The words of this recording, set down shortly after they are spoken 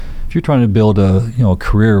if you're trying to build a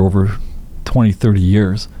career over 20, 30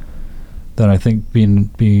 years, then I think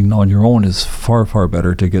being on your own is far, far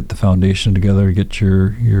better to get the foundation together, get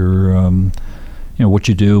your what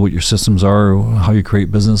you do, what your systems are, how you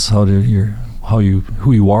create business, who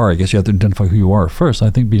you are. I guess you have to identify who you are first. I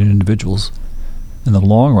think being individuals in the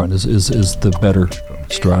long run is the better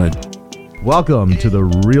strategy. Welcome to the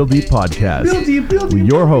RealDeep podcast. With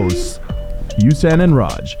your hosts, Yusan and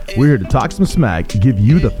Raj. We're here to talk some smack, give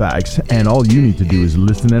you the facts, and all you need to do is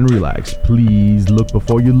listen and relax. Please look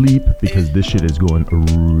before you leap, because this shit is going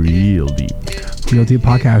real deep. RealDeep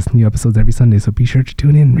podcast, new episodes every Sunday, so be sure to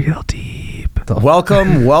tune in real deep.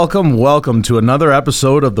 Welcome to another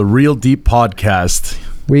episode of the RealDeep podcast.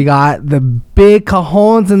 We got the big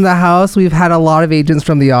cajones in the house. We've had a lot of agents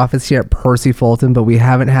from the office here at Clare Fulton, but we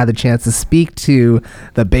haven't had the chance to speak to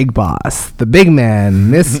the big boss, the big man,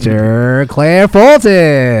 Mr. Clare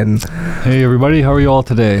Fulton. Hey everybody, how are you all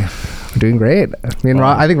today? We're doing great. I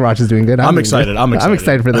think Raj is doing good. I'm excited. I'm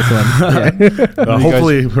excited for this one.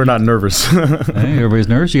 Hopefully we're not nervous. Hey, everybody's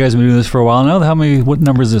nervous. You guys have been doing this for a while now. What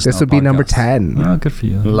number is this? This would be number 10. Oh, good for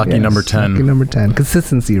you. Lucky number 10. Lucky number 10.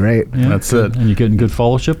 Consistency, right? Yeah, that's it. And you getting good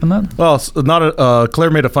fellowship in that? Well,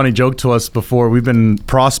 Claire made a funny joke to us before. We've been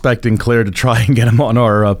prospecting Claire to try and get him on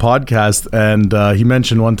our podcast, and he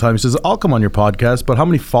mentioned one time, he says, "I'll come on your podcast, but how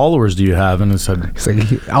many followers do you have?" And I said, he's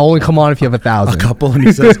like, "I'll only come on if you have 1,000." A couple. And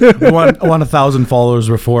he says, I want 1,000 followers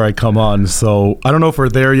before I come on. So I don't know if we're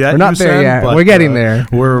there yet. We're not there yet. But we're getting there.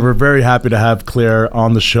 We're very happy to have Claire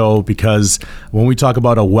on the show, because when we talk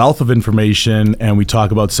about a wealth of information and we talk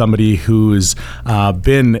about somebody who's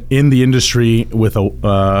been in the industry with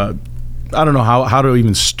I don't know how to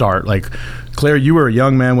even start. Like, Claire, you were a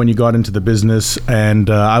young man when you got into the business, and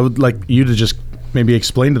I would like you to just maybe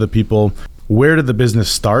explain to the people, where did the business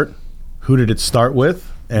start? Who did it start with?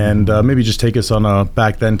 And maybe just take us on a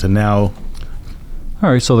back then to now. All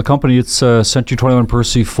right, so the company, it's Century 21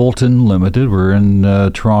 Percy Fulton Limited. We're in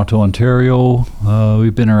Toronto, Ontario.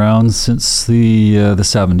 We've been around since the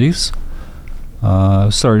 70s.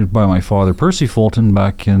 Started by my father, Percy Fulton,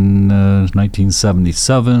 back in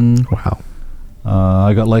 1977. Wow.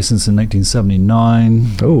 I got licensed in 1979.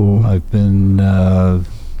 Oh. I've been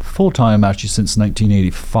full-time actually since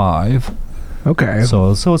 1985. Okay.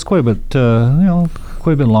 So it's quite a bit,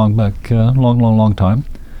 quite a bit long back, long time.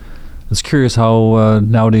 It's curious how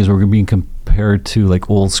nowadays we're being compared to like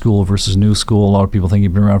old school versus new school. A lot of people think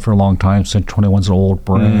you've been around for a long time. Century 21's an old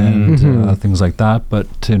brand, things like that.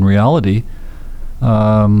 But in reality,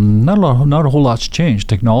 not a whole lot's changed.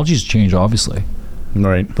 Technology's changed, obviously.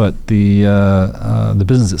 Right. But the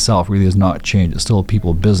business itself really has not changed. It's still a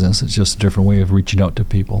people business. It's just a different way of reaching out to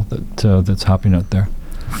people that's happening out there.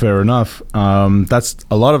 Fair enough. That's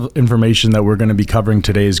a lot of information that we're going to be covering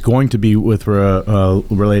today is going to be with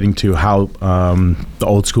relating to how the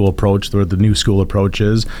old school approach or the new school approach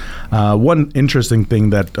is. One interesting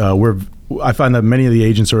thing that I find that many of the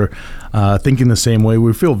agents are thinking the same way.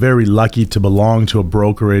 We feel very lucky to belong to a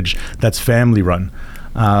brokerage that's family run.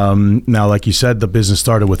 Now, like you said, the business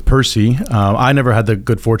started with Percy. I never had the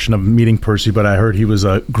good fortune of meeting Percy, but I heard he was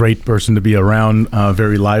a great person to be around,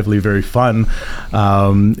 very lively, very fun.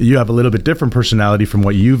 You have a little bit different personality from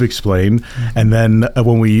what you've explained. And then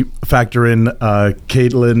when we factor in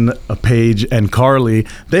Caitlin, Paige, and Carly,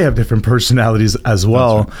 they have different personalities as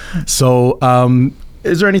well. Right. So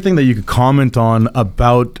is there anything that you could comment on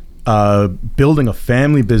about building a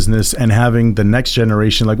family business and having the next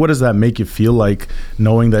generation? Like, what does that make you feel like,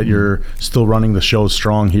 knowing that you're still running the show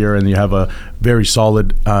strong here and you have a very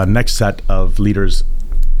solid next set of leaders?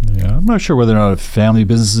 Yeah, I'm not sure whether or not a family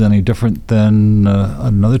business is any different than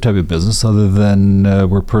another type of business, other than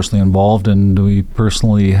we're personally involved and we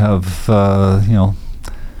personally have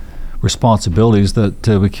responsibilities that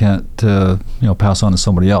we can't pass on to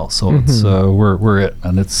somebody else. So it's we're it,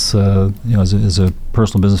 and it's as a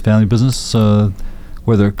personal business, family business,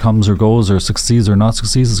 whether it comes or goes or succeeds or not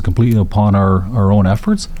succeeds is completely upon our own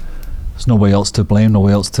efforts. There's nobody else to blame,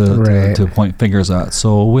 nobody else to point fingers at.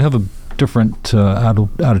 So we have a different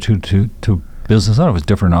attitude to business. I don't know if it's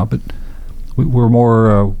different or not, but we're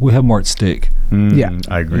more we have more at stake. Yeah,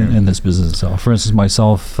 I agree in this business itself. For instance,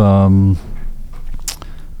 myself.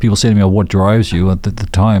 People say to me, "What drives you?" At the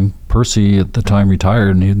time, Percy at the time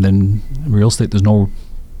retired, and then in real estate, there's no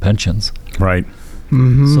pensions. Right.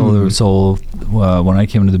 Mm-hmm. So when I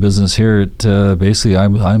came into the business here, basically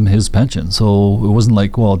I'm his pension. So it wasn't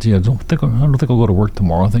like, well, gee, I don't think I'll go to work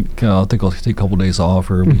tomorrow. I think I'll take a couple of days off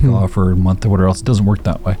or a week off or a month or whatever else. It doesn't work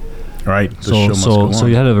that way. Right. So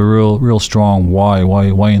you had to have a real strong why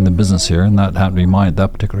in the business here, and that happened to be mine at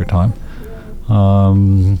that particular time.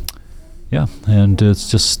 Yeah, and it's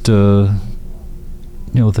just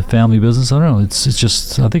with the family business, I don't know. It's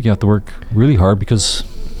just, I think you have to work really hard because.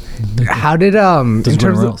 How did in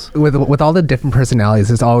terms of, with all the different personalities,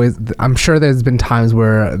 there's always, I'm sure there's been times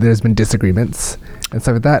where there's been disagreements and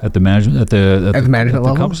stuff like that at the management management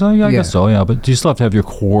level. Company, I guess so. Yeah, but you still have to have your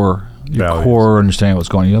core understanding what's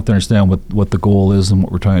going on. You have to understand what the goal is and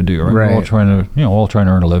what we're trying to do. Right? We're all trying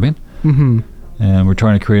to earn a living. Mm-hmm. And we're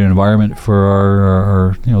trying to create an environment for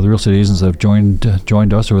our the real estate agents that have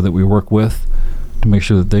joined us or that we work with, to make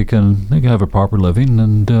sure that they can have a proper living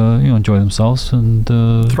and enjoy themselves and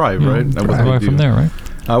thrive, right? Thrive from there, right?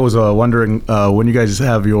 I was wondering when you guys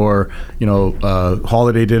have your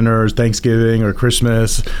holiday dinners, Thanksgiving or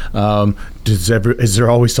Christmas. Is there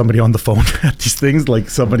always somebody on the phone at these things? Like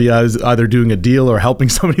somebody is either doing a deal or helping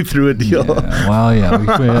somebody through a deal?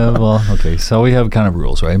 Okay. So we have kind of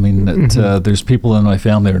rules, right? I mean, there's people in my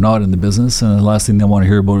family that are not in the business, and the last thing they want to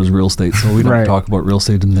hear about is real estate. So we don't talk about real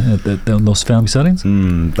estate in those family settings.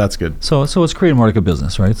 That's good. So it's creating more like a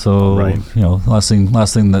business, right? So last thing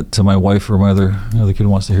that my wife or my other kid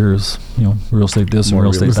wants to hear is real estate this and real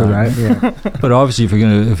estate that. Right? Yeah. But obviously, if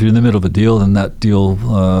you're in the middle of a deal, then that deal,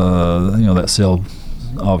 that sale,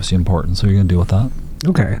 obviously important. So you're going to deal with that.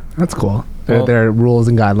 Okay, that's cool. There are rules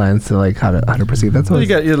and guidelines to like how to proceed. That's what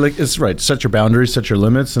it's right. Set your boundaries, set your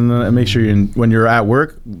limits, and make sure when you're at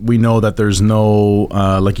work, we know that there's no,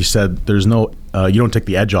 like you said, there's no. You don't take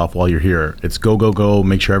the edge off while you're here. It's go, go, go.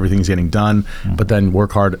 Make sure everything's getting done, but then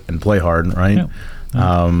work hard and play hard, right?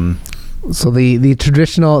 Yeah. So the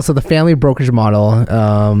traditional, the family brokerage model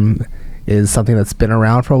is something that's been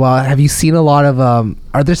around for a while. Have you seen a lot of,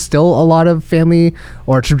 are there still a lot of family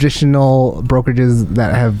or traditional brokerages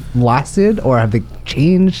that have lasted, or have they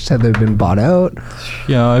changed? Have they been bought out?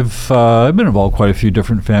 Yeah, I've been involved quite a few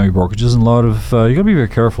different family brokerages, and a lot of, you got to be very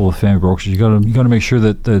careful with family brokerages. You got to make sure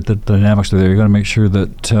that the dynamics are there. You got to make sure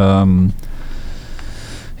that,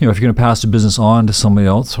 if you're going to pass the business on to somebody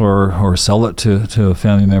else or sell it to a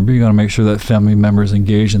family member, you got to make sure that family member is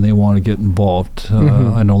engaged and they want to get involved.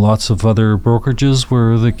 I know lots of other brokerages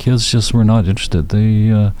where the kids just were not interested.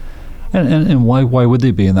 They and why would they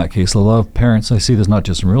be in that case? A lot of parents, I see this not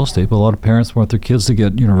just in real estate, but a lot of parents want their kids to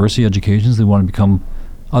get university educations. They want to become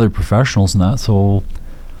other professionals in that. So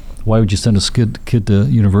why would you send a kid to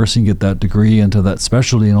university and get that degree into that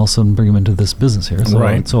specialty and all of a sudden bring them into this business here? So,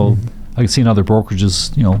 right. So I can see in other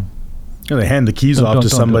brokerages, they hand the keys off to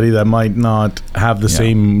somebody that might not have the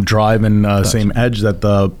same drive and same edge that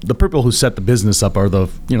the people who set the business up are the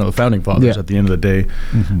founding fathers at the end of the day.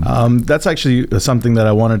 Mm-hmm. That's actually something that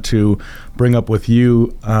I wanted to bring up with you.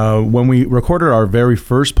 When we recorded our very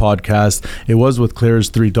first podcast, it was with Claire's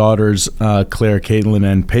three daughters, Claire, Caitlin,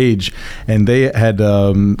 and Paige, and they had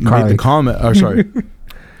made the comment. Sorry.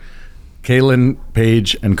 Kaylin,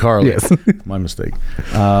 Paige, and Carly. Yes. My mistake.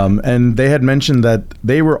 And they had mentioned that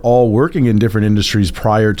they were all working in different industries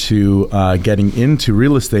prior to getting into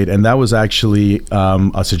real estate. And that was actually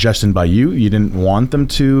a suggestion by you. You didn't want them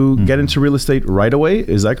to get into real estate right away.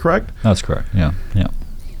 Is that correct? That's correct. Yeah. Yeah.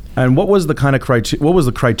 And what was the kind of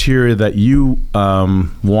criteria that you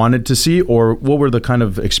wanted to see, or what were the kind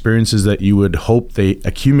of experiences that you would hope they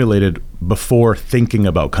accumulated before thinking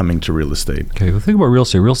about coming to real estate? Okay, the thing about real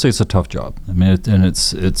estate. Real estate's a tough job. I mean,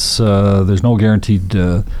 it's there's no guaranteed.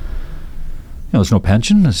 There's no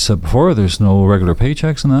pension, as I said before. There's no regular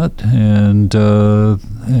paychecks and that. And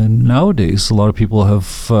nowadays, a lot of people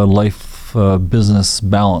have life business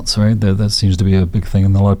balance, right? That seems to be a big thing,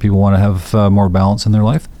 and a lot of people want to have more balance in their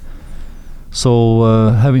life.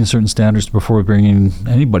 So having certain standards before bringing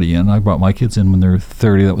anybody in. I brought my kids in when they're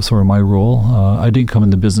 30. That was sort of my role. I didn't come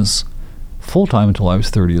into business full time until I was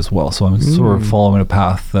 30 as well. So I'm sort of following a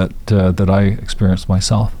path that I experienced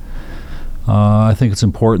myself. I think it's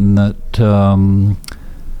important that to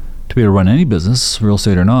be able to run any business, real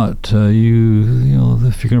estate or not,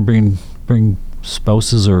 if you're going to bring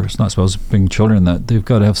spouses, or it's not spouses, bring children, that they've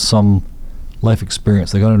got to have some life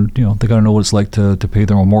experience. They got to know what it's like to pay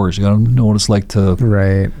their own mortgage. They got to know what it's like to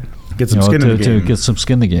get some skin in the game. To get some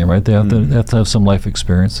skin in the game, right? They have to have some life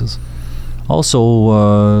experiences.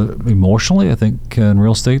 Also, emotionally, I think in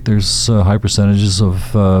real estate there's high percentages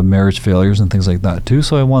of marriage failures and things like that too.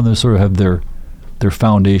 So I want them to sort of have their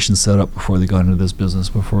foundation set up before they got into this business,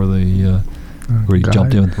 before they really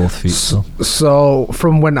jumped in with both feet. So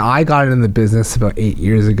from when I got into the business about 8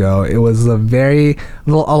 years ago, it was a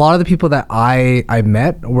lot of the people that I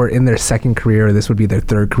met were in their second career, or this would be their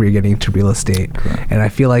third career getting into real estate. Correct. And I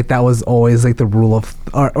feel like that was always like the rule of,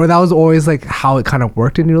 or that was always like how it kind of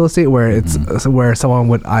worked in real estate, where it's where someone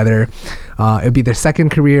would either it'd be their second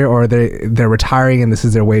career, or they're retiring and this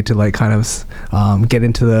is their way to like kind of get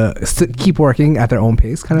into keep working at their own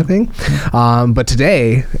pace kind of thing. But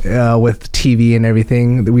today, with TV and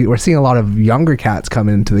everything, we're seeing a lot of younger cats come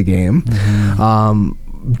into the game.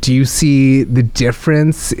 Do you see the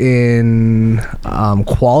difference in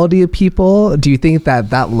quality of people? Do you think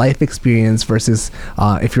that life experience versus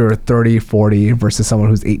if you're 30, 40 versus someone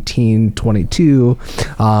who's 18, 22,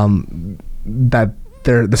 that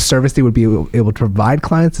the service they would be able to provide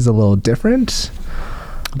clients is a little different?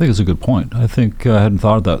 I think it's a good point. I think I hadn't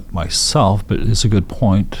thought of that myself, but it's a good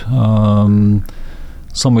point.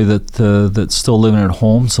 Somebody that's still living at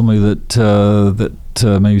home, somebody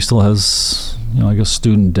that maybe still has, I guess,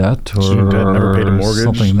 student debt or never paid a mortgage.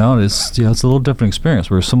 Something now. It's a little different experience.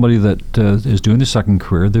 Where somebody that is doing their second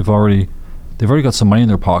career, they've already got some money in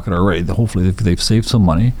their pocket already. Hopefully, they've saved some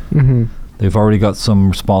money. Mm-hmm. They've already got some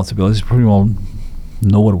responsibilities. Pretty well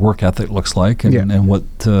know what a work ethic looks like, and what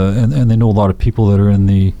and they know a lot of people that are in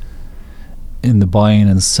the buying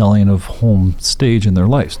and selling of home stage in their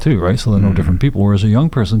lives too, right? So they know different people. Whereas a young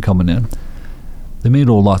person coming in, they may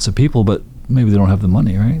know lots of people, but maybe they don't have the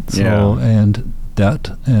money, right? So and debt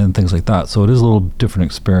and things like that. So it is a little different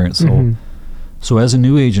experience. So so as a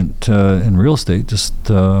new agent in real estate, just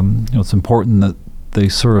it's important that they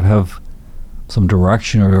sort of have some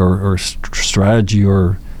direction or strategy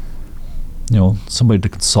or somebody to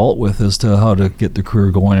consult with as to how to get their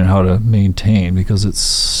career going and how to maintain, because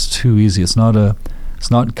it's too easy. It's not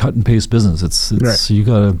cut and paste business. It's right. You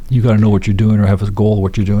gotta know what you're doing or have a goal of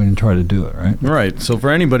what you're doing and try to do it, right? Right. So for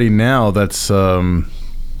anybody now that's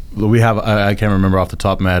we have, I can't remember off the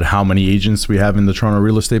top of my head how many agents we have in the Toronto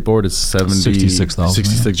Real Estate Board. It's 66,000.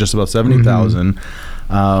 66, just about 70,000.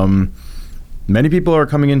 Many people are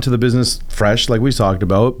coming into the business fresh, like we talked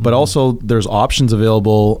about, but also there's options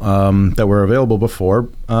available that were available before.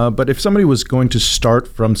 But if somebody was going to start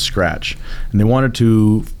from scratch and they wanted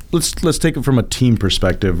to, let's take it from a team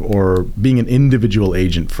perspective or being an individual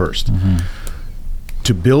agent first.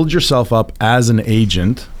 To build yourself up as an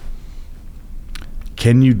agent,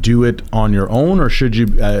 can you do it on your own, or should you,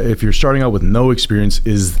 if you're starting out with no experience,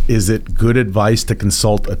 is it good advice to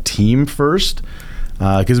consult a team first?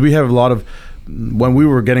 Because we have a lot of, when we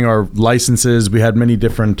were getting our licenses, we had many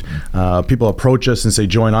different people approach us and say,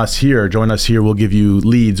 join us here, we'll give you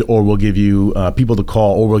leads, or we'll give you people to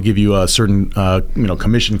call, or we'll give you a certain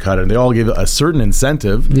commission cut, and they all give a certain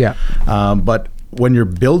incentive. But when you're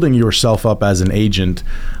building yourself up as an agent,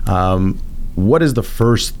 what is the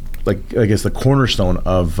first, I guess, the cornerstone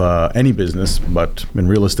of any business, but in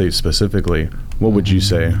real estate specifically? What would you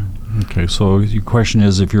say? Okay, so your question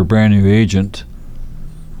is, if you're a brand new agent,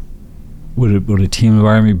 would a team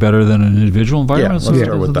environment be better than an individual environment? Yeah, let's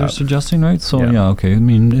start with they're that. Suggesting, right? So okay. I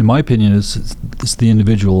mean, in my opinion, it's the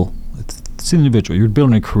individual. It's the individual. You're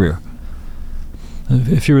building a career.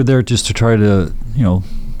 If you were there just to try to,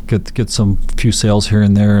 get some few sales here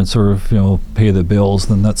and there and sort of, pay the bills,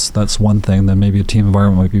 then that's one thing. Then maybe a team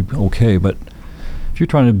environment might be okay. But if you're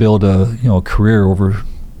trying to build a career over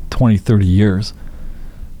 20, 30 years,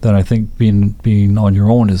 then I think being on your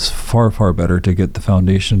own is far, far better to get the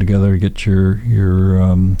foundation together, get your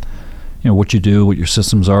what you do, what your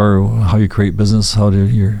systems are, how you create business, who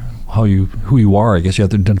you are. I guess you have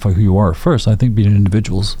to identify who you are first. I think being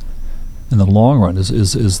individuals in the long run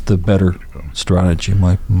is the better strategy, in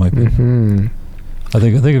my opinion. I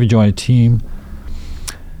think if you join a team,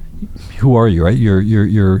 who are you, right?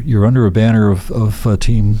 You're under a banner of a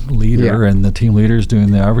team leader, and the team leader is doing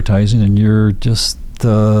the advertising, and you're just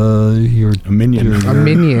you're a minion. A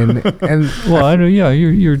minion. And well, I know. Yeah,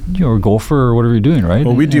 you're a gopher or whatever you're doing, right?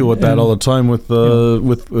 Well, we deal with that all the time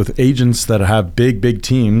with agents that have big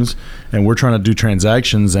teams, and we're trying to do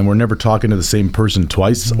transactions, and we're never talking to the same person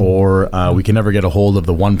twice, or we can never get a hold of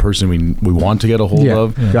the one person we want to get a hold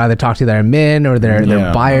of. You either talk to their admin or their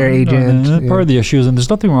buyer agent. And part of the issue is, and there's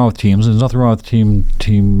nothing wrong with teams. There's nothing wrong with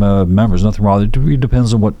team members. Nothing wrong. It really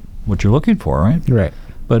depends on what you're looking for, right? Right.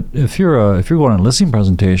 But if you're going on a listing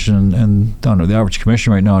presentation, and I don't know, the average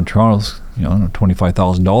commission right now in Toronto is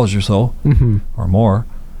 $25,000 or so, or more.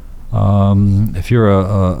 If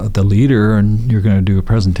you're the leader and you're going to do a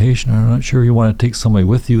presentation, I'm not sure you want to take somebody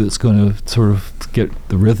with you that's going to sort of get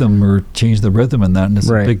the rhythm or change the rhythm in that, and it's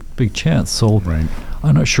a big chance. So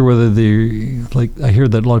I'm not sure whether I hear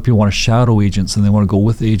that a lot of people want to shadow agents and they want to go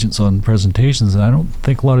with agents on presentations, and I don't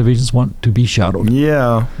think a lot of agents want to be shadowed.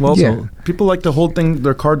 Yeah. Well, so people like to hold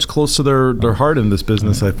their cards close to their heart in this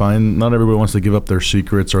business, I find. Not everybody wants to give up their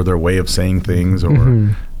secrets or their way of saying things,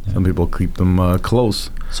 or Some people keep them close.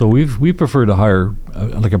 So we prefer to hire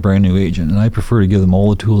like a brand new agent, and I prefer to give them all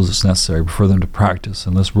the tools that's necessary. I prefer them to practice,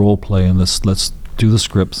 and let's role play, and let's do the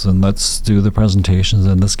scripts, and let's do the presentations,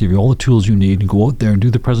 and let's give you all the tools you need, and go out there and do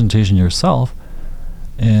the presentation yourself,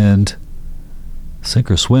 and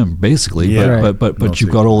sink or swim, basically. Yeah. But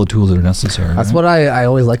you've got all the tools that are necessary. That's right? what I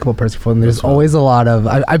always like about Percy Fulton. There's always a lot of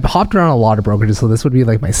I've hopped around a lot of brokerages, so this would be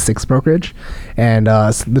like my 6th brokerage, and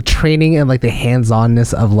the training and like the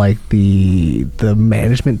hands-onness of like the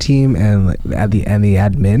management team and like, the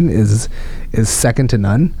admin is second to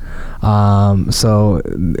none. So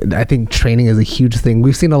I think training is a huge thing.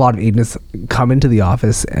 We've seen a lot of agents come into the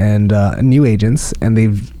office and new agents, and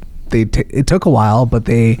it took a while, but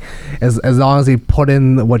as long as they put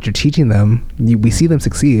in what you're teaching them, we see them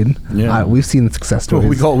succeed. Yeah. We've seen the success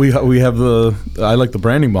stories. We have I like the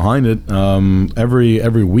branding behind it.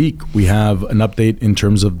 Every week we have an update in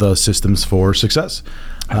terms of the systems for success.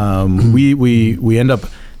 We end up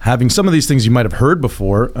having some of these things you might have heard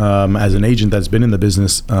before as an agent that's been in the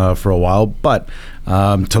business for a while, but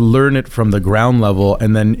to learn it from the ground level,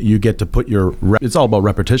 and then you get to put it's all about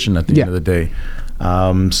repetition at the end of the day.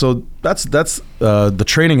 So that's the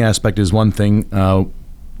training aspect is one thing.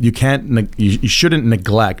 You shouldn't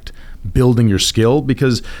neglect building your skill,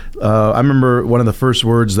 because I remember one of the first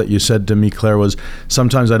words that you said to me, Claire, was,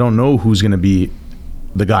 sometimes I don't know who's going to be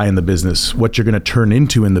the guy in the business, what you're going to turn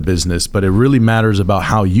into in the business, but it really matters about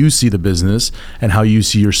how you see the business and how you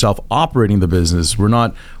see yourself operating the business. We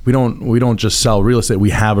don't just sell real estate. We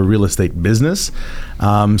have a real estate business.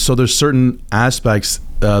 So there's certain aspects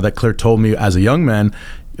that Claire told me as a young man.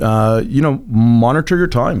 Monitor your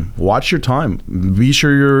time, watch your time, be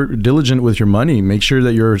sure you're diligent with your money, make sure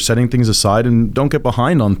that you're setting things aside and don't get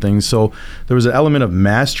behind on things. So there was an element of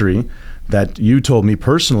mastery that you told me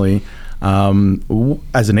personally.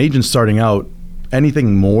 As an agent starting out,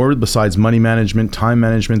 anything more besides money management, time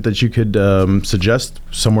management that you could suggest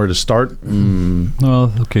somewhere to start?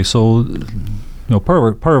 Well, okay, so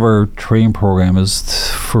part of our training program is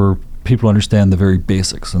for people to understand the very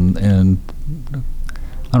basics, and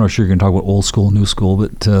I'm not sure you're going to talk about old school, new school,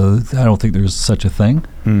 but I don't think there's such a thing.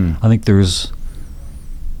 I think there's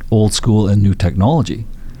old school and new technology.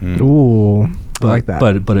 Ooh, I like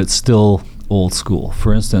that. But it's still old school.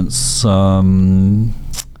 For instance, the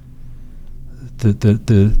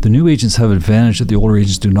new agents have an advantage that the older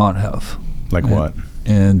agents do not have. Like what?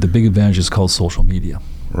 And the big advantage is called social media.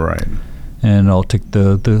 Right. And I'll take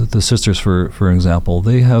the sisters for example.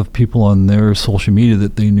 They have people on their social media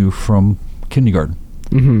that they knew from kindergarten.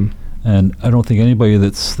 Mm-hmm. And I don't think anybody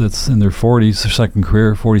that's in their 40s, their second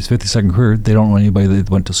career, 40s, 50s, second career, they don't know anybody they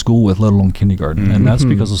went to school with, let alone kindergarten. Mm-hmm. And that's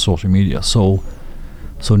because of social media. So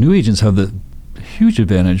new agents have the huge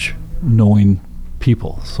advantage knowing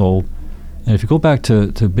people. So, and if you go back to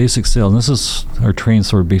basic sales, and this is our training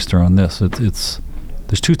sort of based around this, there's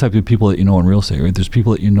 2 types of people that you know in real estate, right? There's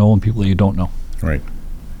people that you know and people that you don't know. Right.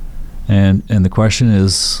 And the question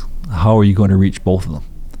is, how are you going to reach both of them?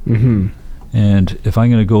 Mm-hmm. And if I'm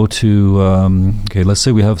going to go to, let's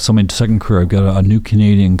say we have somebody in second career, I've got a new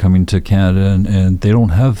Canadian coming to Canada, and they don't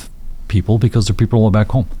have people because their people are back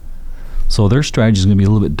home. So their strategy is going to be a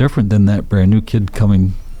little bit different than that brand new kid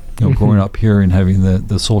coming, growing up here and having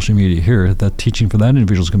the social media here. That teaching for that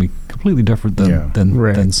individual is going to be completely different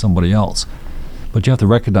than somebody else. But you have to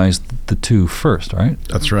recognize the 2 first, right?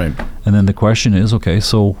 That's right. And then the question is, okay,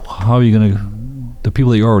 so how are you going to, the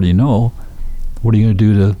people that you already know, what are you going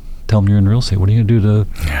to do to tell them you're in real estate? What are you going to do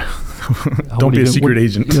to... Don't be a secret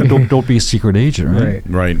agent. Don't be a secret agent, right?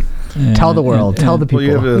 Right. Tell the world. Tell the people.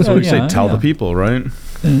 Well, that's what we say. Tell the people, right?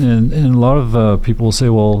 And a lot of people will say,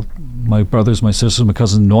 well, my brothers, my sisters, my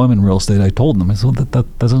cousins know I'm in real estate. I told them. I said, well,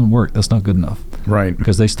 that doesn't work. That's not good enough. Right.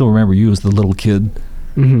 Because they still remember you as the little kid.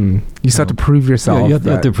 Mm-hmm. You still have to prove yourself. Yeah, you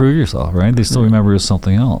have to prove yourself, right? They still remember you as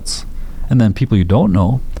something else. And then people you don't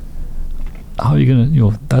know, how are you going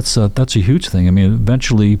to, that's a huge thing. I mean,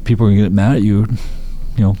 eventually people are going to get mad at you.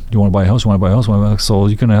 You want to buy a house, so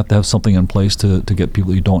you're going to have something in place to get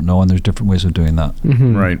people you don't know, and there's different ways of doing that.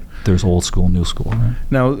 Mm-hmm. Right. There's old school, new school, right?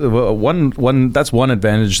 Now, that's one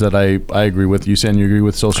advantage that I agree with. You saying you agree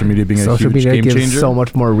with social media being a huge game gives changer? So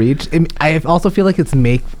much more reach. I also feel like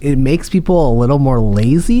it makes people a little more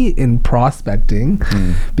lazy in prospecting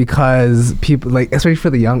because people, like, especially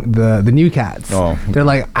for the new cats, they're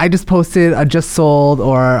like, I just posted a just sold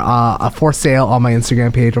or a for sale on my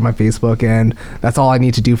Instagram page or my Facebook, and that's all I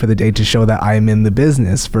need to do for the day to show that I'm in the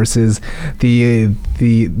business, versus the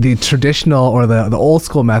traditional or the old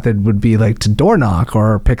school method would be like to door knock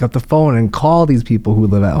or pick up the phone and call these people who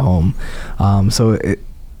live at home.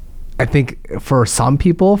 I think for some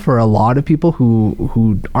people, for a lot of people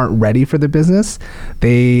who aren't ready for the business,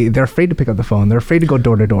 they're afraid to pick up the phone. They're afraid to go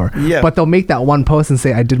door to door. Yeah. But they'll make that one post and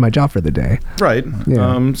say, I did my job for the day. Right.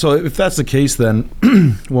 Yeah. So if that's the case, then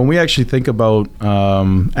when we actually think about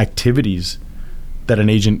activities that an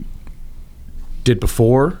agent did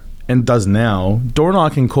before and does now, door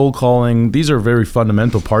knocking, cold calling, these are very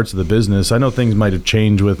fundamental parts of the business. I know things might have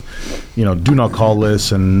changed with, do not call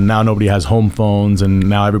lists, and now nobody has home phones, and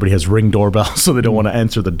now everybody has Ring doorbells, so they don't want to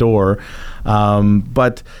answer the door.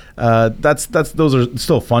 But those are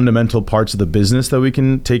still fundamental parts of the business that we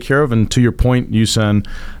can take care of. And to your point, Yusan,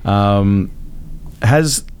 I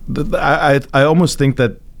almost think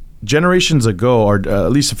that generations ago, or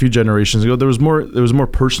at least a few generations ago, there was more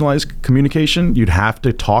personalized communication. You'd have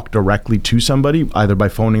to talk directly to somebody, either by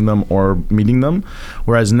phoning them or meeting them.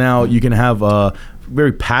 Whereas now you can have a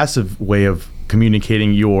very passive way of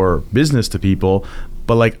communicating your business to people.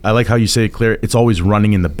 But I like how you say it, Claire, it's always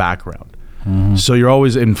running in the background. Mm-hmm. So you're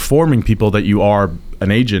always informing people that you are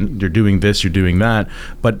an agent, you're doing this, you're doing that,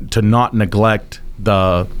 but to not neglect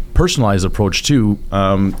the personalized approach too.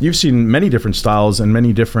 You've seen many different styles and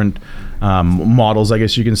many different models, I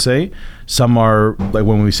guess you can say. Some are like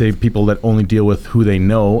when we say people that only deal with who they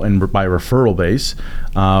know and by referral base,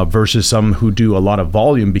 versus some who do a lot of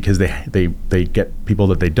volume because they get people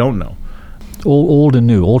that they don't know. Old and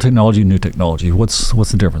new, old technology, new technology. What's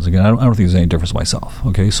the difference? Again, I don't think there's any difference myself.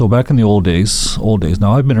 Okay, so back in the old days.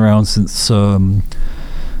 Now I've been around since the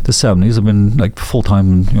 70s. I've been like full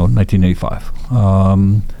time, 1985.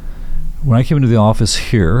 When I came into the office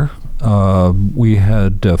here, we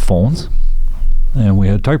had phones, and we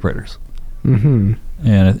had typewriters, and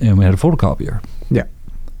we had a photocopier. Yeah,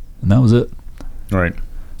 and that was it. Right.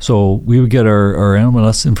 So we would get our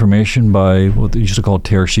MLS information by what they used to call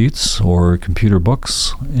tear sheets or computer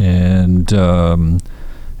books, and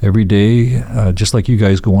every day, just like you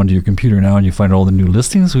guys go onto your computer now and you find all the new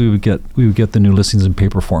listings, we would get the new listings in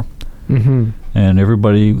paper form. Mm-hmm. And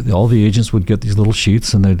all the agents would get these little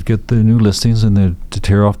sheets, and they'd get the new listings, and they'd to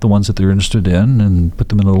tear off the ones that they're interested in and put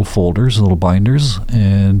them in little folders, little binders,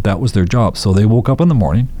 and that was their job. So they woke up in the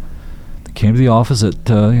morning, they came to the office at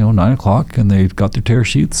 9 o'clock, and they got their tear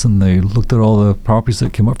sheets, and they looked at all the properties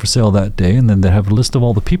that came up for sale that day, and then they'd have a list of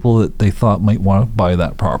all the people that they thought might want to buy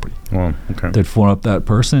that property. Oh, okay. They'd phone up that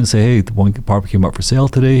person and say, hey, the one property came up for sale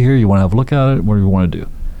today here, you want to have a look at it, what do you want to do?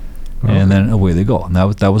 And then away they go. And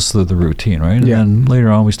that was the routine, right? Yeah. And then later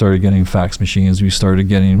on, we started getting fax machines. We started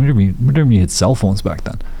getting, we had cell phones back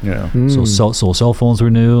then. Yeah. So cell phones were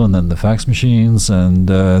new, and then the fax machines, and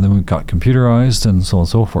then we got computerized, and so on and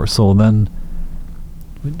so forth. So then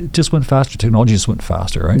it just went faster. Technology just went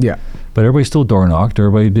faster, right? Yeah. But everybody still door knocked.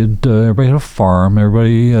 Everybody had a farm.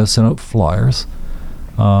 Everybody sent out flyers.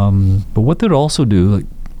 But what they'd also do, like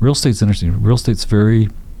real estate's interesting. Real estate's very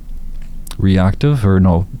reactive,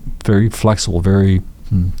 very flexible, very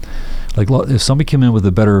like if somebody came in with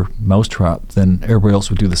a better mousetrap, then everybody else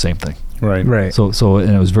would do the same thing. Right. So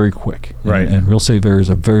and it was very quick. Right. And real estate are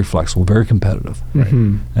very flexible, very competitive.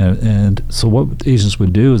 Mm-hmm. And so what agents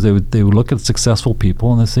would do is they would look at successful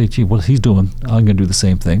people and they'd say, gee, what he's doing, I'm going to do the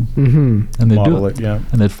same thing. Mm-hmm. And they'd Model do it. Yeah.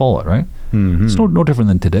 And they'd follow it, right? Mm-hmm. It's no different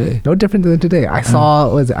than today. No different than today. I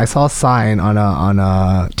saw a sign on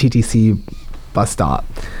a TTC bus stop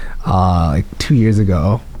like 2 years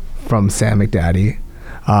ago from Sam McDaddy.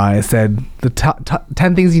 It said the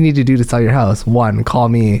 10 things you need to do to sell your house. 1, call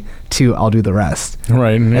me. 2, I'll do the rest.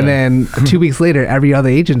 Right. Yeah. And then 2 weeks later, every other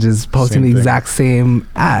agent is posting Same the thing. exact same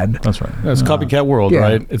ad. That's right. It's copycat world, Yeah.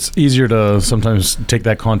 right? It's easier to sometimes take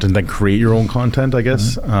that content than create your own content, I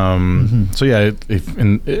guess. So yeah,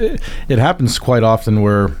 it happens quite often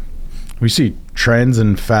where we see trends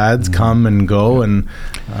and fads come and go, and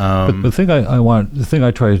but the thing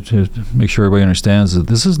I try to make sure everybody understands is that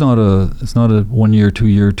this is not a 1 year, 2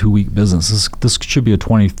 year, 2 week business. This should be a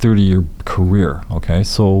 20, 30 year career. Okay,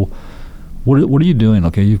 so what are you doing?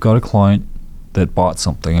 Okay, you've got a client that bought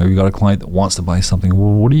something, or you got a client that wants to buy something.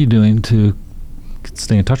 Well, what are you doing to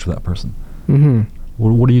stay in touch with that person? Mm-hmm.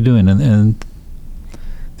 What are you doing? And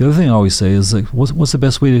the other thing I always say is, like, what's the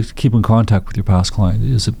best way to keep in contact with your past client?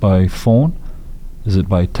 Is it by phone? Is it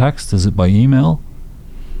by text? Is it by email?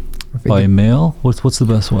 By mail? What's the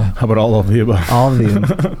best way? how about all of the above? All of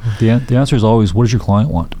the The answer is always, what does your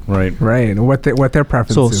client want? Right. right. What their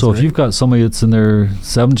preference is. So right? if you've got somebody that's in their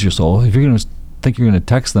 70s or so, if you're going to think you're going to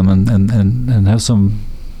text them and have some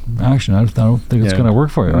action, I don't think it's Yeah. going to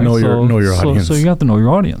work for you. Right? Know your audience. So you have to know your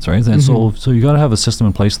audience, right? And so you got to have a system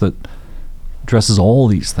in place that addresses all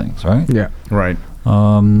these things, right? Yeah. Right.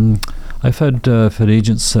 I've had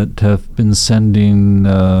agents that have been sending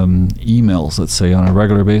emails, let's say, on a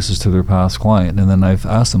regular basis to their past client, and then I've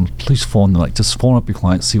asked them, please phone them, like just phone up your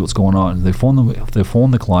client, see what's going on. They phone them. If they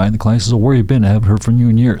phone the client says, "Oh, where you been? I haven't heard from you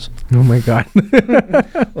in years." Oh my God.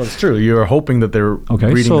 Well, it's true. You're hoping that they're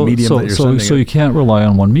reading the medium that you're sending. So you can't rely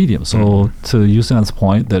on one medium. So to Usan's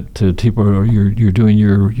point, that to people, you're doing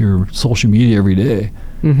your social media every day,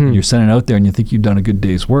 and you're sending it out there, and you think you've done a good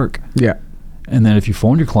day's work. Yeah. And then if you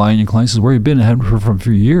phone your client says, "Where you been? I haven't heard from you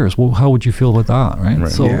for years." Well, how would you feel about that, right?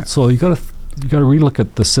 So you got to relook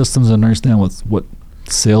at the systems and understand what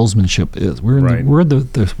salesmanship is. We're in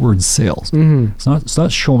the word sales. It's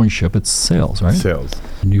not showmanship. It's sales, right? Sales.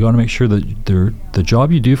 And you got to make sure that the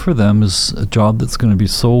job you do for them is a job that's going to be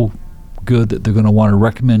so good that they're going to want to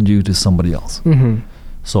recommend you to somebody else.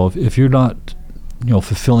 So if you're not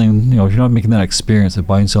fulfilling, if you're not making that experience, that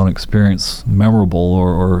buying selling experience memorable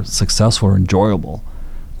or successful or enjoyable,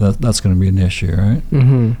 that's going to be an issue, right?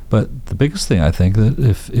 But the biggest thing, I think, that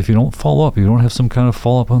if you don't follow up, you don't have some kind of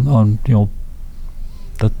follow up on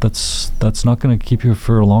that's not going to keep you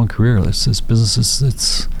for a long career. This business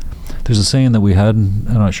there's a saying that we had, and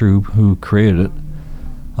I'm not sure who created it.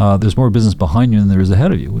 There's more business behind you than there is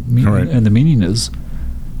ahead of you. And the meaning is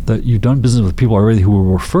that you've done business with people already who will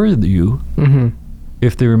refer to you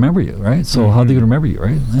if they remember you, right? So how are they going to remember you,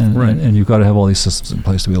 right? And you've got to have all these systems in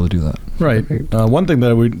place to be able to do that. Right. One thing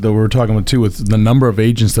that we're talking about too, with the number of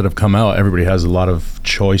agents that have come out, everybody has a lot of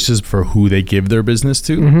choices for who they give their business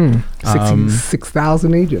to.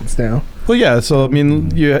 6,000 agents now. Well, yeah. So I mean,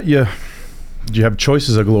 you have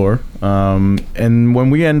choices galore, and when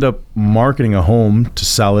we end up marketing a home to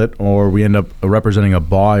sell it, or we end up representing a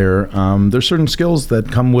buyer, there's certain skills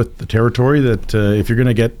that come with the territory that if you're going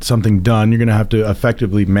to get something done, you're going to have to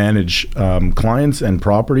effectively manage clients and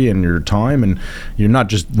property and your time, and you're not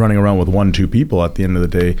just running around with 1-2 people at the end of the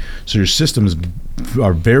day. So your systems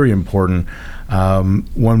are very important.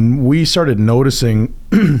 When we started noticing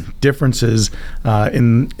differences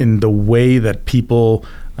in the way that people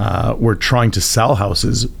were trying to sell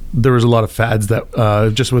houses, there was a lot of fads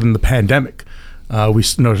that just within the pandemic, we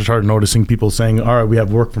started noticing people saying, all right, we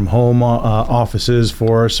have work from home offices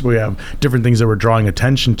for us. We have different things that we're drawing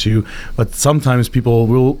attention to. But sometimes people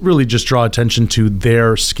will really just draw attention to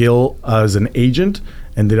their skill as an agent,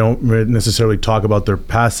 and they don't necessarily talk about their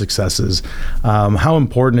past successes. How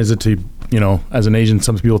important is it to, as an agent,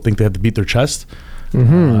 some people think they have to beat their chest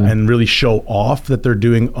and really show off that they're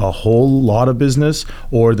doing a whole lot of business,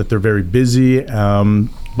 or that they're very busy.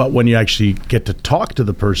 But when you actually get to talk to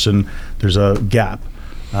the person, there's a gap.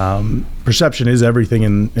 Perception is everything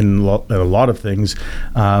in a lot of things.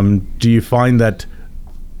 Do you find that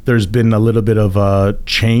there's been a little bit of a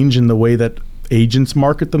change in the way that agents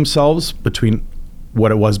market themselves between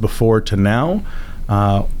what it was before to now?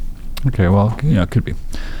 Okay, well, yeah, it could be.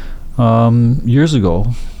 Years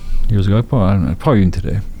ago, probably even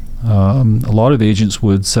today, a lot of agents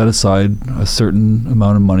would set aside a certain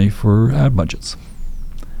amount of money for ad budgets.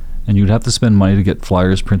 And you'd have to spend money to get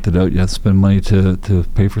flyers printed out. You have to spend money to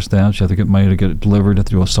pay for stamps. You have to get money to get it delivered. You have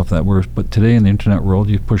to do all stuff that works. But today in the internet world,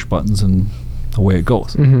 you push buttons and away it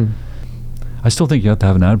goes. I still think you have to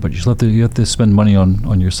have an ad budget. You have to spend money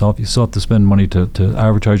on yourself. You still have to spend money to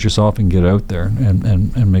advertise yourself and get out there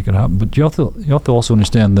and make it happen. But you have to also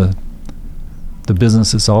understand the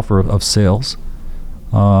business itself, or of sales.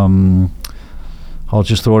 I'll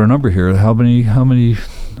just throw out a number here. How many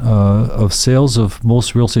of sales of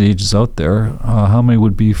most real estate agents out there, how many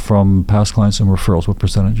would be from past clients and referrals? What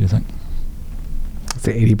percentage do you think? I'd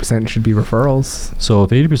say 80% should be referrals. So if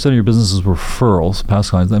 80% of your business is referrals, past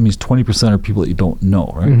clients, that means 20% are people that you don't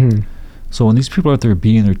know, right? So when these people are out there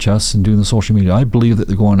beating their chests and doing the social media, I believe that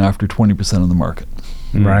they're going after 20% of the market.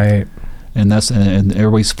 Right. And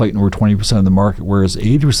everybody's fighting over 20% of the market, whereas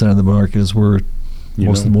 80% of the market is where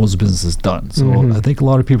most of the business is done. So I think a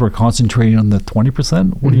lot of people are concentrating on the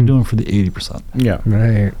 20%. What are you doing for the 80%? Yeah.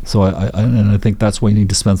 Right. So I think that's why you need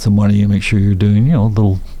to spend some money and make sure you're doing,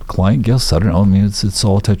 little client guests. I don't know. I mean, it's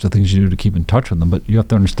all types of things you do to keep in touch with them, but you have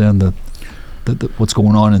to understand the what's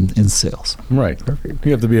going on in sales. Right. Perfect.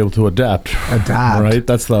 You have to be able to adapt. Right.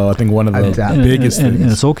 That's I think one of the biggest things. And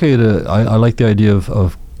it's okay to. I like the idea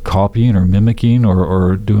of copying or mimicking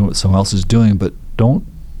or doing what someone else is doing, but don't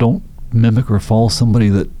mimic or follow somebody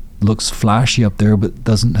that looks flashy up there but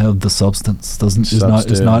doesn't have the substance.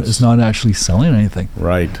 Is not actually selling anything.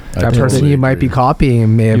 Right. That person you might be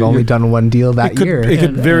copying may have only done one deal that year. It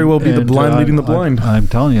could very well be the blind leading the blind. I'm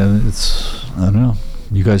telling you, I don't know.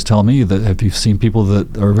 You guys tell me that if you've seen people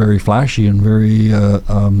that are very flashy and very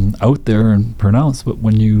out there and pronounced, but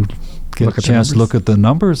when you get a chance to look at the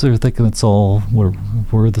numbers, they're thinking it's all where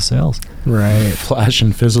are the sales, right? Flash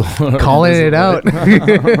and fizzle, Calling it out.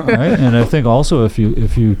 Right? And I think also if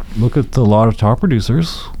you look at a lot of top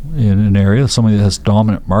producers in an area, somebody that has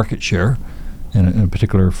dominant market share in a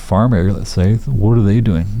particular farm area, let's say, what are they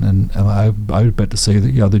doing? And I would bet to say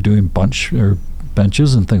that they're doing bunch or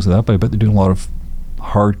benches and things like that, but I bet they're doing a lot of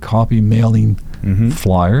hard copy mailing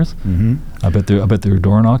flyers. I bet they're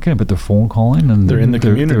door knocking. I bet they're phone calling, and they're in the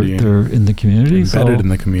community. They're in the community, embedded in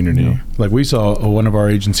the community. Like we saw one of our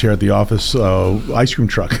agents here at the office, ice cream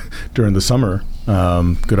truck during the summer.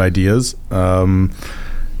 Good ideas.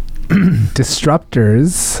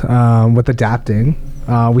 Disruptors with adapting.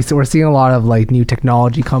 We're seeing a lot of like new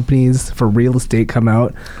technology companies for real estate come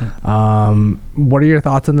out. What are your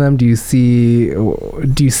thoughts on them? Do you see? Are we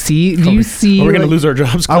going to lose our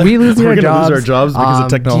jobs? Are we losing our jobs? We're going to lose our jobs because of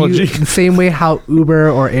technology. The same way how Uber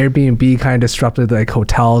or Airbnb kind of disrupted like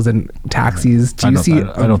hotels and taxis. I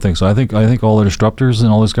don't think so. I think all the disruptors and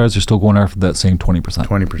all those guys are still going after that same 20%.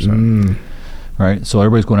 20%. Right. So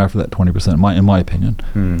everybody's going after that 20%. In my opinion.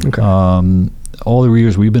 Okay. All the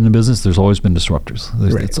years we've been in business, there's always been disruptors.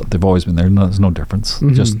 They've always been there. There's no difference.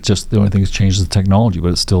 Just the only thing that's changed is the technology, but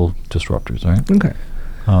it's still disruptors, right? Okay.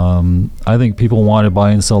 I think people want to buy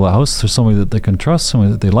and sell a house. There's somebody that they can trust,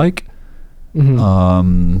 somebody that they like.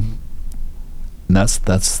 And that's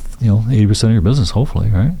 80% of your business, hopefully,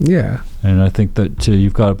 right? Yeah. And I think that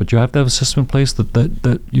but you have to have a system in place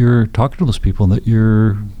that you're talking to those people and that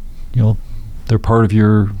they're part of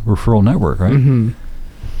your referral network, right?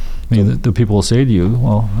 I mean, the people will say to you,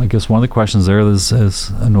 well, I guess one of the questions there is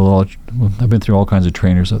I know I've been through all kinds of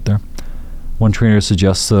trainers out there. One trainer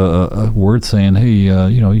suggests a word saying, hey,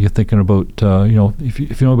 you're thinking about, if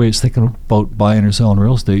you know anybody's thinking about buying or selling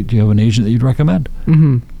real estate, do you have an agent that you'd recommend?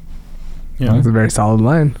 Yeah, that's a very solid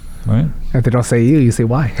line. Right. If they don't say you say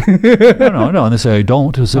why. No. And they say I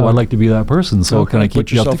don't. So I'd like to be that person. So can I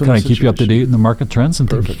keep you up? Can I keep you up to date in the market trends and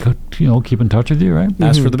keep in touch with you? Right.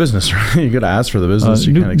 Ask for the business. Right? You got to ask for the business.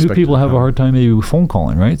 You can't expect new people have a hard time maybe with phone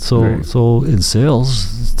calling. Right. So in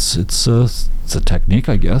sales, it's a technique,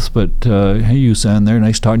 I guess. But hey, you stand there,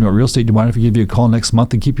 nice talking about real estate. Do you mind if I give you a call next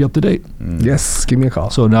month and keep you up to date? Yes, give me a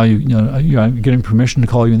call. So now you're getting permission to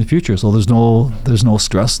call you in the future. So there's no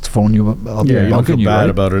stress to phone you up. Yeah, you don't feel bad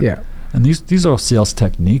about it. Yeah. And these are sales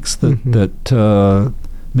techniques that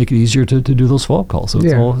make it easier to do those follow-up calls. So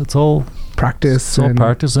it's all practice. It's all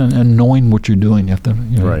practice and knowing what you're doing. You have to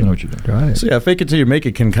know what you're doing. Got it. So fake it till you make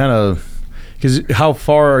it can kind of, because how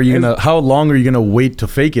long are you gonna wait to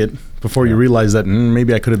fake it before you realize that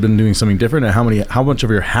maybe I could have been doing something different, and how much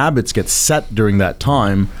of your habits get set during that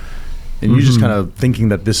time. And you just kind of thinking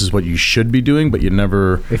that this is what you should be doing, but you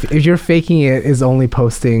never... If you're faking it is only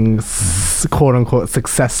posting quote-unquote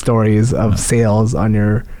success stories of sales on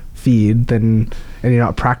your feed, and you're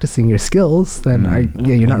not practicing your skills, then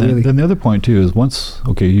you're not really... Then the other point, too, is once...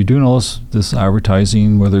 Okay, you're doing all this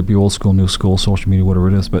advertising, whether it be old school, new school, social media, whatever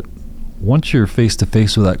it is, but once you're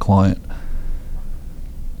face-to-face with that client,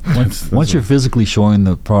 once you're physically showing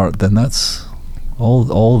the product, then that's all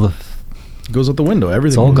the... goes out the window.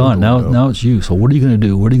 Everything. It's all gone. Now it's you. So what are you going to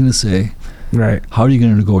do? What are you going to say? Right. How are you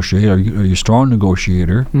going to negotiate? Are you a strong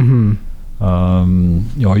negotiator? Are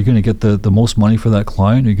you going to get the most money for that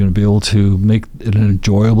client? Are you going to be able to make it an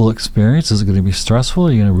enjoyable experience? Is it going to be stressful?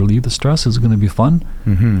 Are you going to relieve the stress? Is it going to be fun?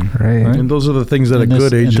 Right. And those are the things that a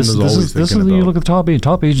good agent is always thinking about. You look at the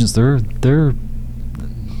top agents. They're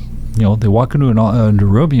they walk into a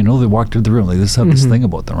room. They walk through the room. They just have this thing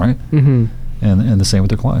about them, right? And the same with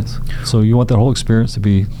their clients. So you want that whole experience to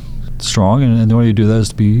be strong, and the way you do that is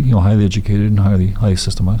to be highly educated and highly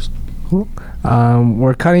systemized. Cool.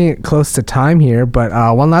 We're cutting it close to time here, but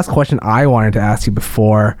one last question I wanted to ask you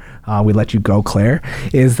before we let you go, Claire,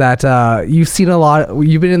 is that you've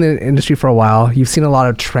been in the industry for a while. You've seen a lot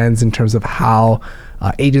of trends in terms of how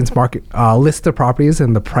agents list their properties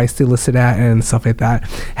and the price they list it at and stuff like that.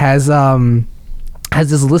 Has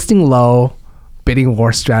this listing low bidding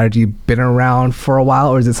war strategy been around for a while,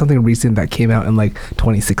 or is it something recent that came out in like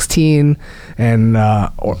 2016? And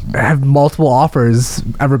or have multiple offers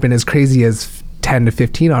ever been as crazy as 10 to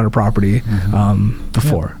 15 on a property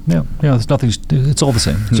before? Yeah. There's nothing. It's all the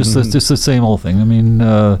same. It's just the same old thing. I mean,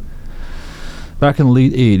 back in the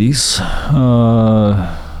late 80s,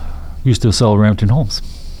 we used to sell Rampton homes.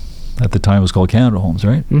 At the time, it was called Canada Homes,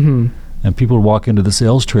 right? And people would walk into the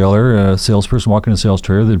sales trailer, a salesperson walk into the sales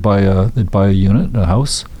trailer, they'd buy a unit, a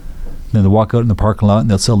house, then they'd walk out in the parking lot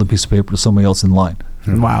and they'd sell the piece of paper to somebody else in line.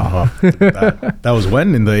 Wow. That was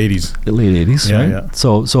when? In the 80s? The late 80s, right? Yeah.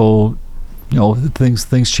 So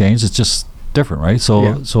things change. It's just different, right?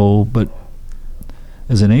 But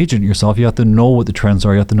as an agent yourself, you have to know what the trends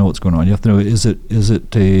are. You have to know what's going on. You have to know, is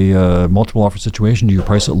it a multiple offer situation? Do you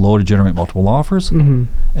price it low to generate multiple offers? Mm-hmm.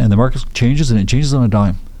 And the market changes, and it changes on a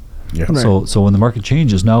dime. Yeah. Right. So when the market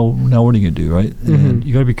changes, now what are you going to do, right? Mm-hmm. And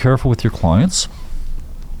you got to be careful with your clients.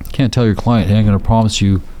 You can't tell your client, hey, I'm going to promise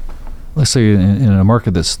you, let's say in a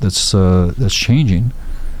market that's changing,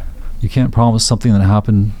 you can't promise something that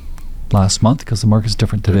happened last month because the market's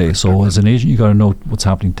different today. So as an agent, you got to know what's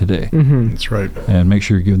happening today. Mm-hmm. That's right. And make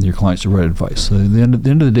sure you're giving your clients the right advice. So at the end of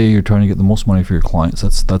the day, you're trying to get the most money for your clients.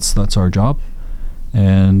 That's our job.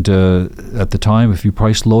 And at the time, if you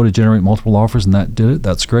price low to generate multiple offers and that did it,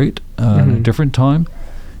 that's great. At a different time,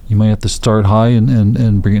 you might have to start high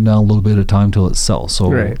and bring it down a little bit at a time till it sells.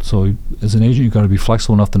 So so as an agent, you've got to be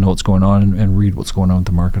flexible enough to know what's going on and read what's going on with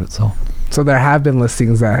the market itself. So there have been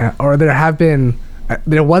listings that, or there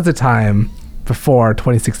was a time before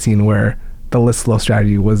 2016 where the list low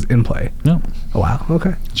strategy was in play. Yeah. Oh, wow.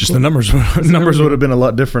 Okay. Just the numbers would have been a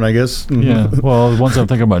lot different, I guess. Yeah. Well, the ones I'm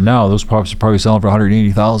thinking about now, those properties are probably selling for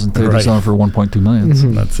 $180,000. They're Right. selling for $1.2 million.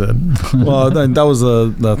 Mm-hmm. That's it. Well, that was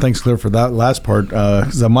thanks, Claire, for that last part.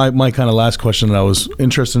 'Cause my kind of last question that I was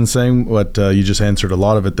interested in saying, what you just answered a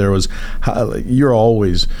lot of it there, was how, you're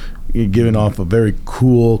always giving off a very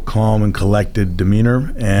cool, calm, and collected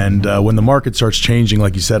demeanor. And when the market starts changing,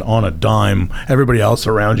 like you said, on a dime, everybody else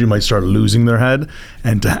around you might start losing their head.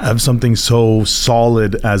 And to have something so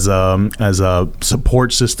solid as a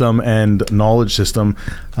support system and knowledge system,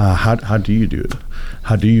 how do you do it?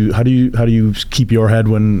 How do you keep your head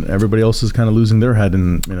when everybody else is kind of losing their head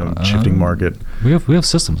in shifting market? We have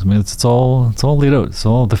systems. I mean, it's all laid out. It's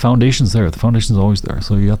all, the foundation's there. The foundation's always there.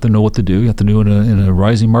 So you have to know what to do. You have to know in a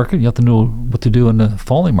rising market. You have to know what to do in a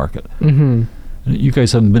falling market. Mm-hmm. You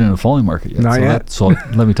guys haven't been in a falling market yet. Not yet. So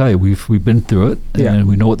let me tell you, we've been through it, and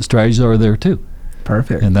we know what the strategies are there too.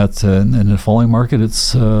 Perfect. And that's in a falling market.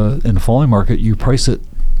 It's in a falling market, you price it,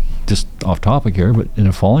 just off topic here, but in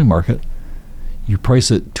a falling market, you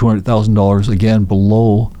price it $200,000 again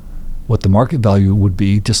below what the market value would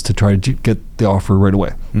be, just to try to get the offer right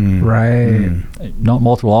away. Right. Not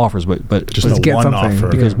multiple offers, but Just Let's a get one something. offer.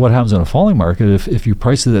 because what happens in a falling market, if you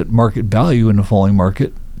price it at market value in a falling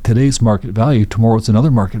market, today's market value, tomorrow it's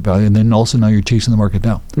another market value, and then also now you're chasing the market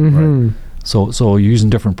down. Mm-hmm. So you're using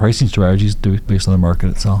different pricing strategies based on the market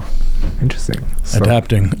itself. Interesting. So,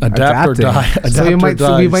 Adapting. Adapt or die. So we might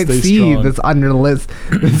Stay see strong. this under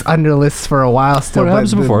lists for a while still. What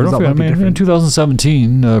happens but the before? result might be in different.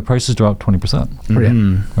 2017, prices dropped 20%, right?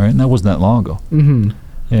 And that wasn't that long ago. Mm-hmm.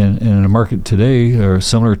 And in a market today, or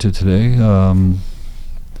similar to today, even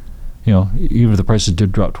if the prices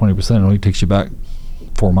did drop 20%, it only takes you back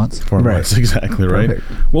 4 months. 4 Right. months, exactly right.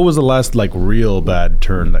 Perfect. What was the last real bad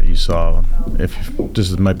turn that you saw? If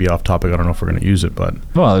this might be off topic, I don't know if we're going to use it, but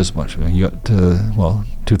Well, there's a bunch. You got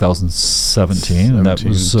 2017, and that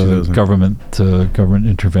was 2000. government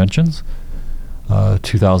interventions.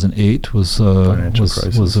 2008 was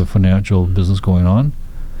a financial business going on.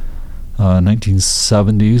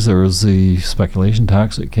 1970s, there was the speculation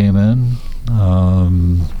tax that came in.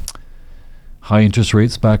 High interest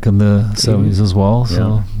rates back in the 70s as well.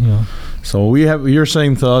 So So you're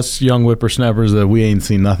saying to us young whippersnappers that we ain't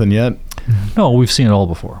seen nothing yet? no, we've seen it all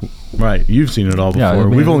before. Right, you've seen it all before. Yeah, I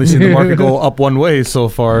mean- We've only seen the market go up one way so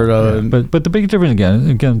far. But the big difference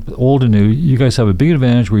again, old and new, you guys have a big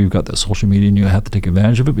advantage where you've got that social media and you have to take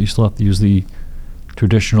advantage of it, but you still have to use the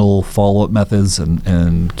traditional follow-up methods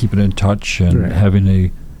and keep it in touch and Right. having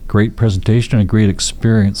a great presentation and a great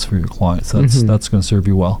experience for your clients. That's going to serve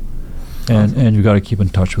you well. And you've got to keep in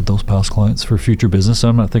touch with those past clients for future business.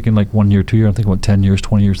 I'm not thinking 1 year, 2 years. I'm thinking about 10 years,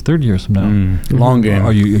 20 years, 30 years from now. Long game.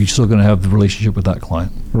 Are you still going to have the relationship with that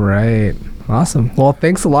client? Right. Awesome. Well,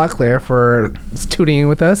 thanks a lot, Claire, for tuning in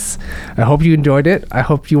with us. I hope you enjoyed it. I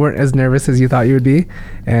hope you weren't as nervous as you thought you would be.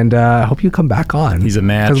 And I hope you come back on. He's a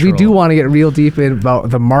natural. Because we do want to get real deep in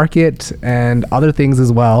about the market and other things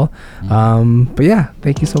as well. But yeah,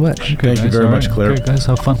 thank you so much. Thank you Guys, very all much, right. Claire. Okay, guys,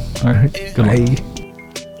 have fun. All right. Good luck. Bye.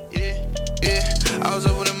 I was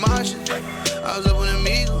up with a Martian, I was up with an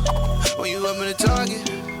Eagle. When you up in the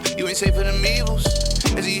target, you ain't safe for them evils.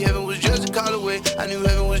 And see, heaven was just a call away. I knew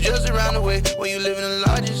heaven was just around the way. When you live in the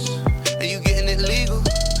largest, and you getting it legal,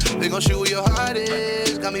 they gon' shoot where your heart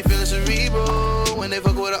is. Got me feeling cerebral. When they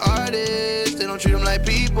fuck with an artist, they don't treat them like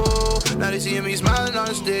people. Now they seeing me smiling on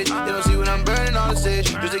the stage. They don't see what I'm burning on the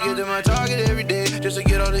stage. Just to get to my target every day. Just to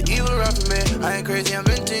get all the evil right from me. I ain't crazy, I'm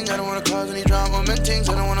venting. I don't wanna cause any drama or mentings.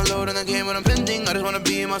 I don't wanna load in the game when I'm pending. I just wanna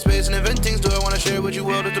be in my space and inventing. Do I wanna share with you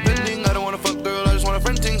world is depending. I don't wanna fuck girl, I just wanna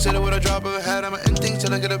friend thing. Said it with a drop of a hat, I'm an ending.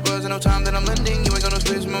 Till I get a buzz and no time that I'm lending. You ain't got no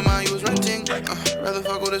space in my mind, you was renting. rather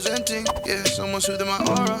fuck with a Zenting. Yeah, someone soothing my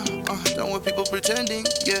aura. Done with people pretending.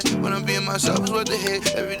 Yeah, when I'm being myself is what they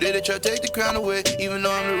hate. Every day they try to take the crown away. Even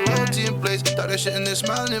though I'm the royalty in place. Thought that shit and they're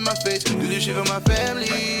smiling in my face. Do this shit for my family.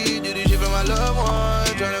 Do this shit for my loved ones.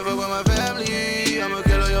 Tryna fuck with my family. I'ma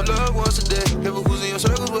kill all your loved ones today. Careful who's in your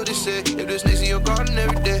circles, what they say. If there's snakes in your garden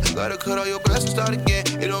every day, gotta cut all your grass and start again.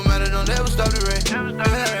 It don't matter, don't ever stop the rain.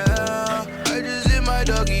 Yeah, I just hit my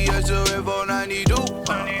doggy, I still hit 492.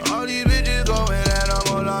 All these bitches going and I'm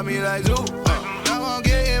all on me like zoo. Now I'm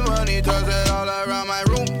getting money, toss it all around my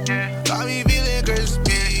room. Got me feeling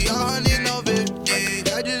crispy, 100 no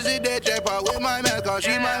 50. I just hit that jackpot with my mascot,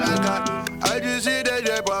 she my mascot. I just hit that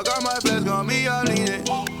jackpot, got my flex on me, I'm leaning.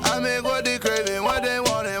 I make what they craving, what they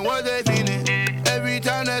want and what they feeling. Every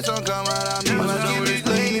time that song come out, I mean, my keep it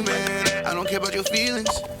gleaming. I don't care about your feelings,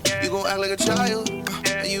 you gon' act like a child.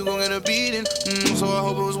 And you gon' get a beating, so I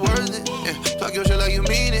hope it was worth it. Yeah, talk your shit like you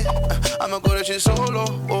mean it. I'ma go that shit solo.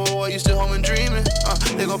 Oh, are you still home and dreaming?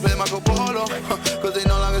 They gon' play Marco Polo, cause they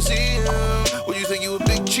no longer see him. Well, you think you a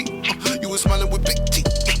big cheat? You was smiling with big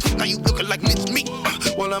teeth. Now you looking like mincemeat.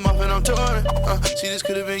 While I'm off and I'm touring. See, this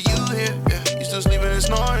could've been you here. Yeah, you still sleeping and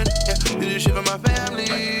snoring. Yeah, do this shit for my family.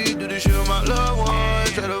 Do this shit for my loved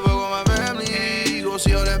ones. Try to fuck with my family. You gon'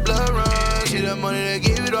 see all that blood run. See that money, they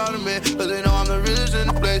give it all to me. Cause they know I'm the realest in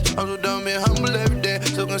the place. I'm so dumb, being humble every day.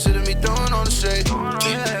 So consider me throwing on the shade.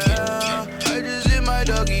 Yeah, I just hit my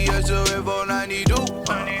doggy, I still hit 492.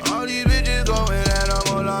 All these bitches going and I'm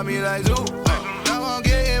all on me like zoo. Now I'm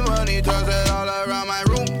getting money, toss it all around my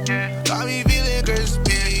room. Got me feeling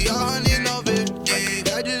crispy, 100 no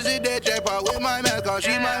 50. I just hit that jackpot with my mascot,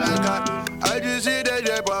 she my mascot. I just hit that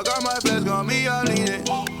jackpot, got my flex on me, I'm leaning.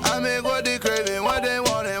 I make what they craving, what they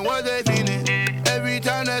want and what they feeling. Every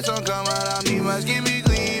time that song come out, I mean my skin be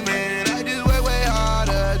gleaming. I just work way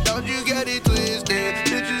harder, don't you get it twisted.